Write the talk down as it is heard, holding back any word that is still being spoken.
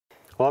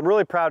Well, I'm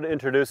really proud to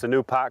introduce a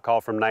new pot call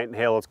from Knight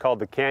Hale. It's called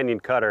the Canyon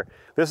Cutter.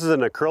 This is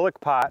an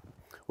acrylic pot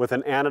with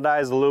an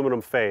anodized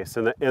aluminum face.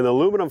 And the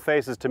aluminum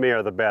faces to me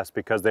are the best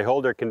because they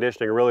hold their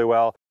conditioning really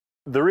well.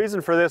 The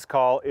reason for this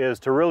call is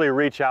to really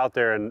reach out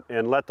there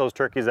and let those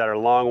turkeys that are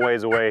long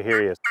ways away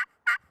hear you.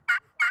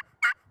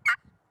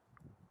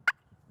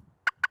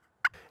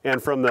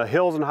 And from the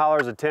hills and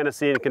hollers of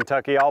Tennessee and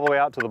Kentucky all the way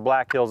out to the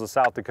Black Hills of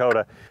South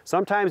Dakota,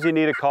 sometimes you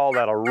need a call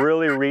that'll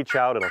really reach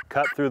out, it'll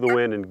cut through the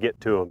wind and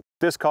get to them.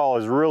 This call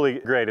is really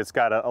great. It's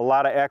got a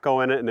lot of echo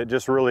in it, and it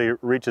just really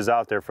reaches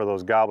out there for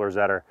those gobblers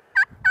that are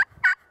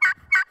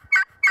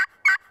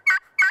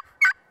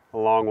a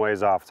long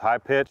ways off. It's high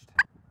pitched.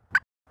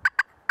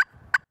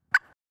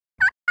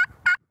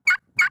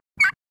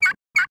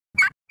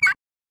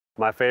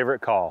 My favorite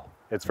call.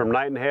 It's from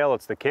Knight Hale.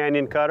 It's the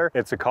Canyon Cutter.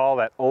 It's a call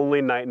that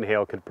only Knight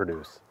Hale could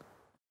produce.